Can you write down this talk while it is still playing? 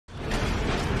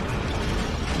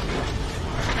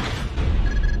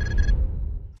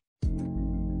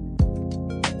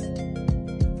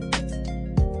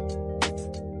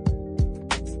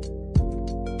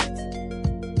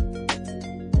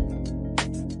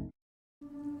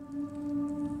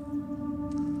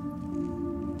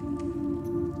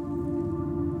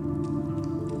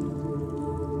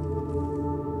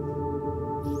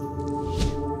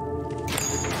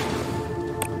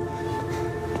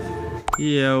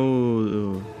E é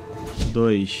o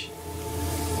 2.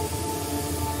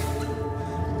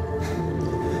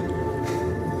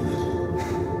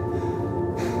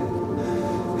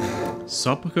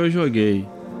 Só porque eu joguei.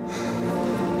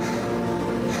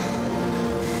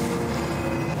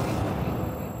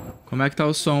 Como é que tá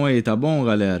o som aí? Tá bom,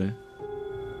 galera?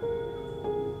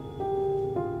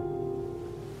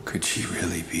 Could she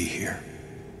really be here,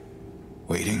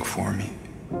 waiting for me?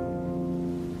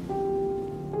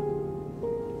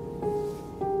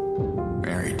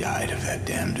 Mary died of that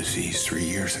damn disease 3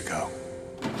 years ago.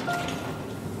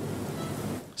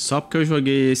 Só porque eu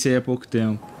joguei esse aí há pouco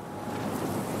tempo.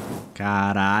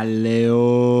 Caralho!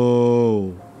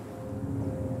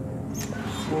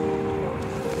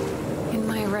 In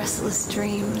my restless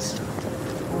dreams,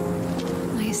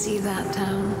 I see that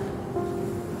town.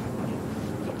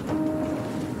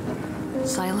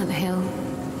 Silent Hill.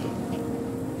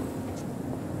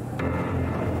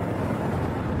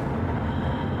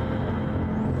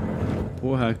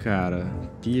 Porra, cara.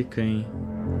 Pica, hein?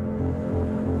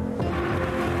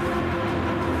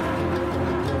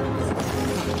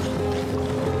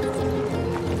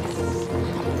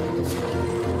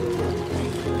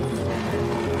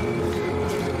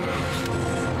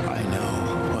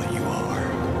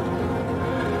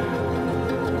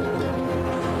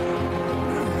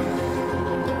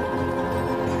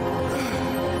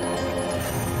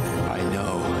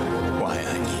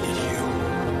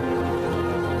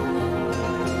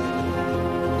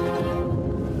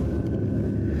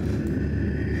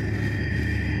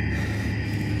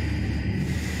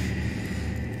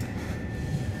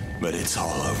 But it's all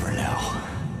over now.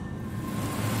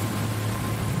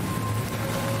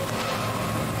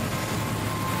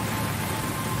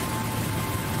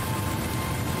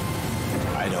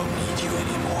 I don't need you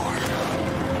anymore.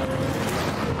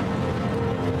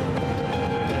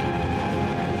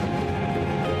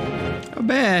 É o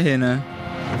BR, né?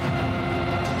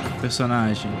 O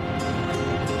personagem.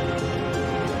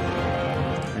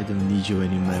 I don't need you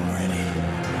anymore.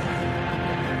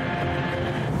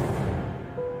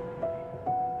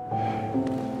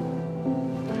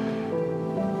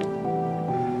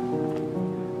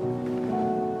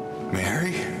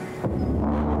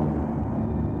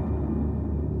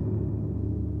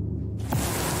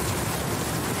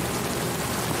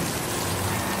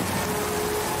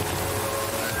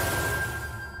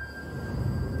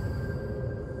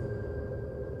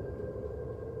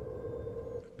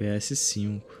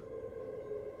 PS5.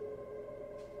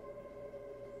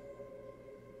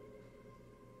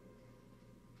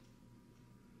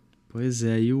 Pois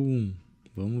é, e o 1?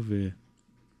 Vamos ver.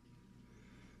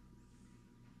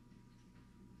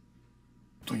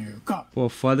 Pô,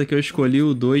 foda que eu escolhi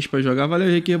o 2 pra jogar. Valeu,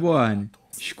 Reborn.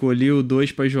 Escolhi o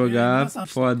 2 pra jogar.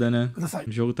 Foda, né?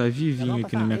 O jogo tá vivinho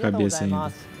aqui na minha cabeça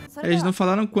ainda. Eles não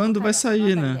falaram quando vai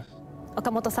sair, né?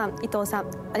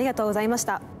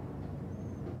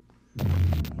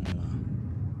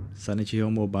 Silent Hill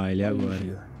Mobile,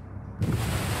 agora.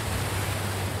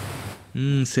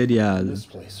 Seriado.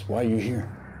 Why are you here?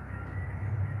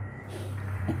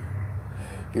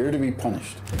 Here to be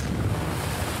punished.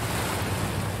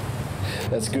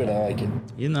 That's good, I like it.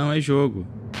 E não é jogo.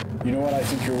 You know what? I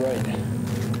think you're right.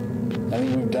 I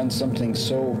think we've done something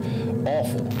so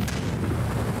awful.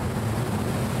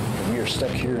 We are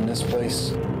stuck here in this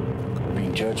place,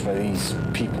 being judged by these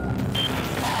people.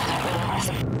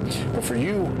 But for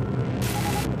you,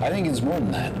 I think it's more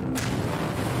than that.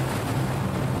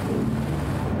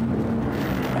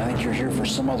 I think you're here for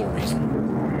some other reason.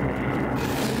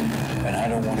 And I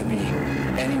don't want to be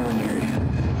anywhere near you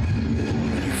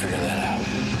when you figure that out.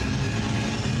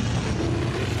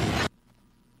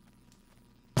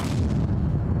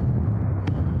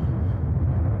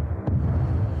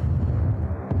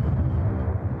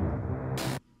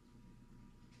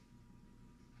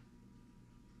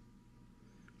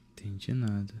 Entendi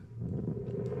nada.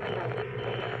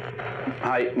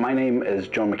 Hi, my name is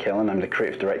John McKellen. I'm the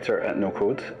creative director at No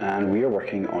Code, and we are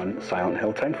working on Silent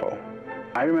Hill Townfall.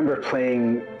 I remember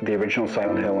playing the original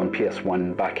Silent Hill on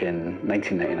PS1 back in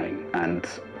 1999 and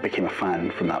became a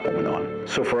fan from that moment on.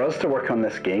 So for us to work on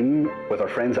this game with our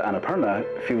friends at Annapurna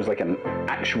feels like an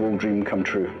actual dream come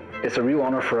true. It's a real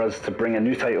honour for us to bring a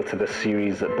new title to this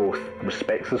series that both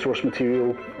respects the source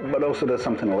material, but also does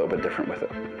something a little bit different with it.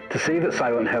 To say that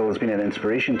Silent Hill has been an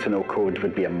inspiration to No Code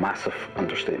would be a massive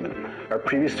understatement. Our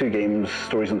previous two games,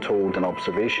 Stories Untold and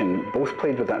Observation, both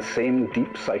played with that same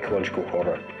deep psychological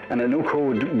horror. And at No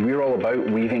Code, we're all about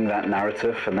weaving that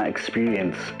narrative and that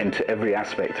experience into every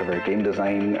aspect of our game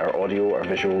design, our audio, our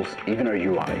visuals, even our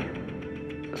UI.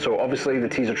 So obviously the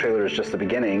teaser trailer is just the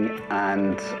beginning,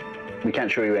 and we can't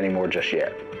show you any more just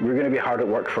yet. We're going to be hard at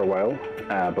work for a while,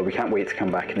 but we can't wait to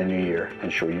come back in the new year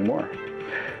and show you more.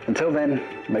 Until then,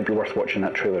 it might be worth watching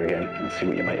that trailer again and see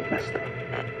what you might have missed.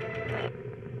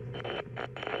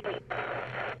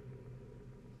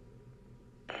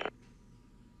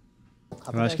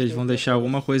 Eu acho que eles vão deixar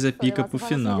alguma coisa pica pro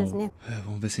final.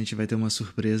 Vamos ver se a gente vai ter uma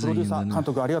surpresa ainda, né?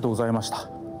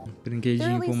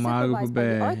 Brinquedinho com o mago pro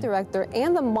BR.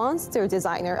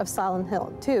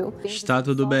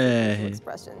 Estátua do BR. É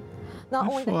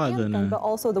foda, né?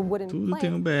 Tudo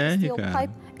tem um BR, cara.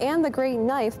 I'm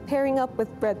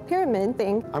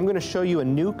going to show you a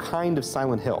new kind of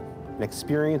Silent Hill, an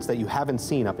experience that you haven't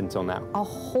seen up until now. A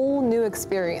whole new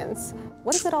experience.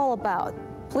 What is it all about?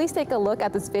 Please take a look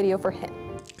at this video for him.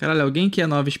 Caralho, alguém quer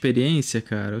nova experiência,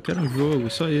 cara? Eu quero um jogo,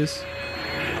 só isso.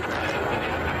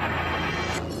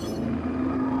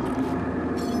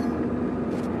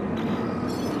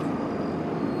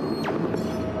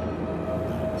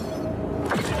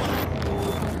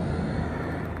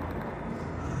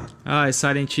 Ah, é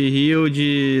Silent Hill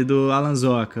do Alan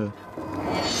Zoka.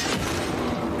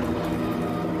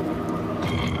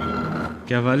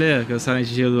 Quer valer? Que é o Silent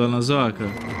Hill do Alan Zoka?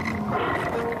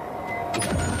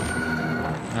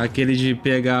 Aquele de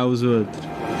pegar os outros.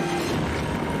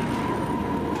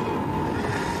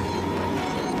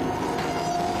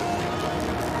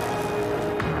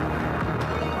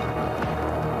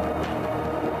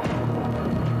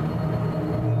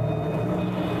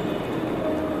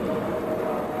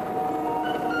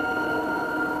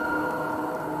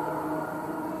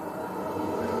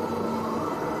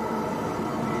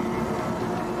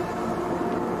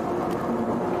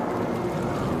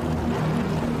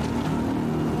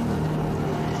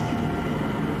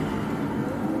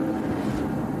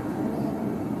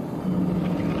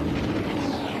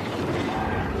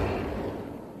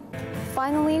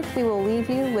 Finally, we will leave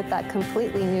you with that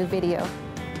completely new video.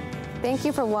 Thank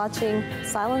you for watching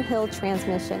Silent Hill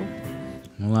Transmission.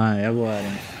 Vamos lá, é agora,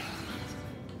 hein?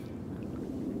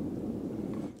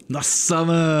 Nossa,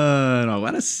 mano!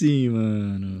 Agora sim,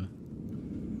 mano!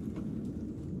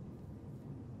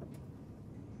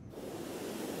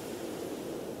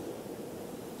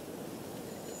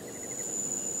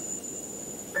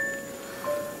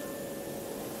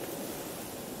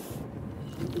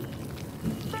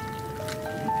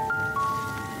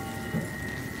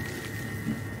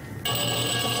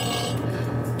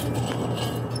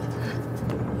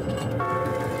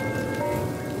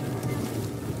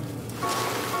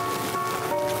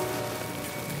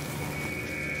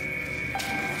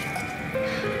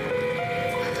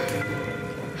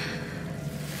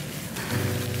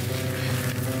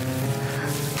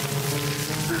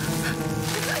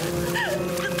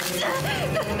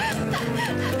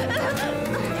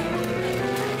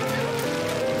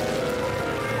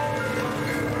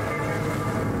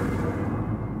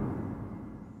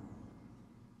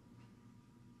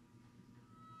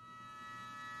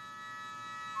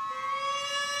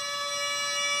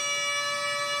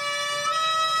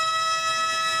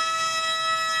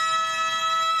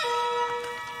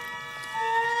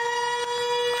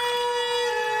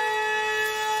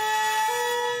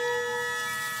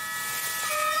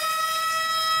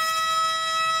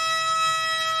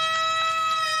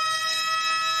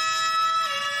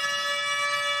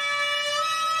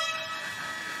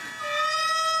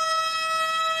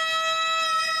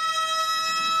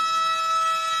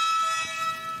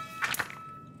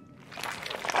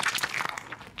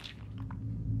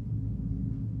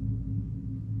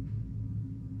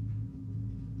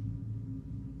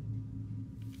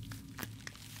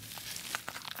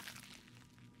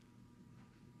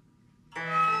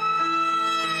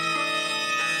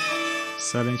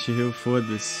 Silent Hill,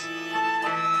 foda-se.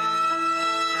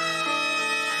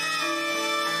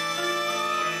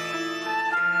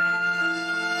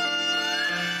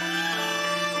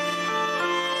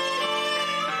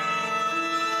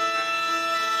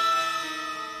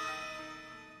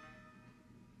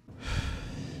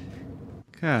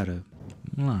 Cara,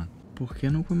 vamos lá. Por que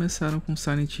não começaram com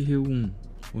Silent Hill 1,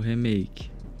 o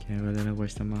remake? Que a galera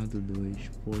gosta mais do 2.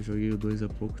 Pô, joguei o 2 há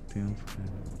pouco tempo, cara.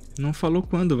 Não falou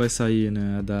quando vai sair,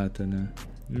 né, a data, né?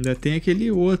 Ainda tem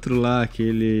aquele outro lá,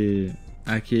 aquele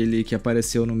que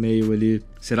apareceu no meio ali.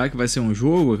 Será que vai ser um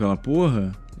jogo, aquela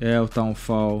porra? É, o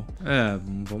Townfall. É,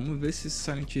 vamos ver se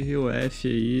Silent Hill F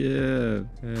aí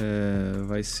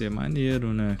vai ser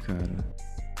maneiro, né, cara?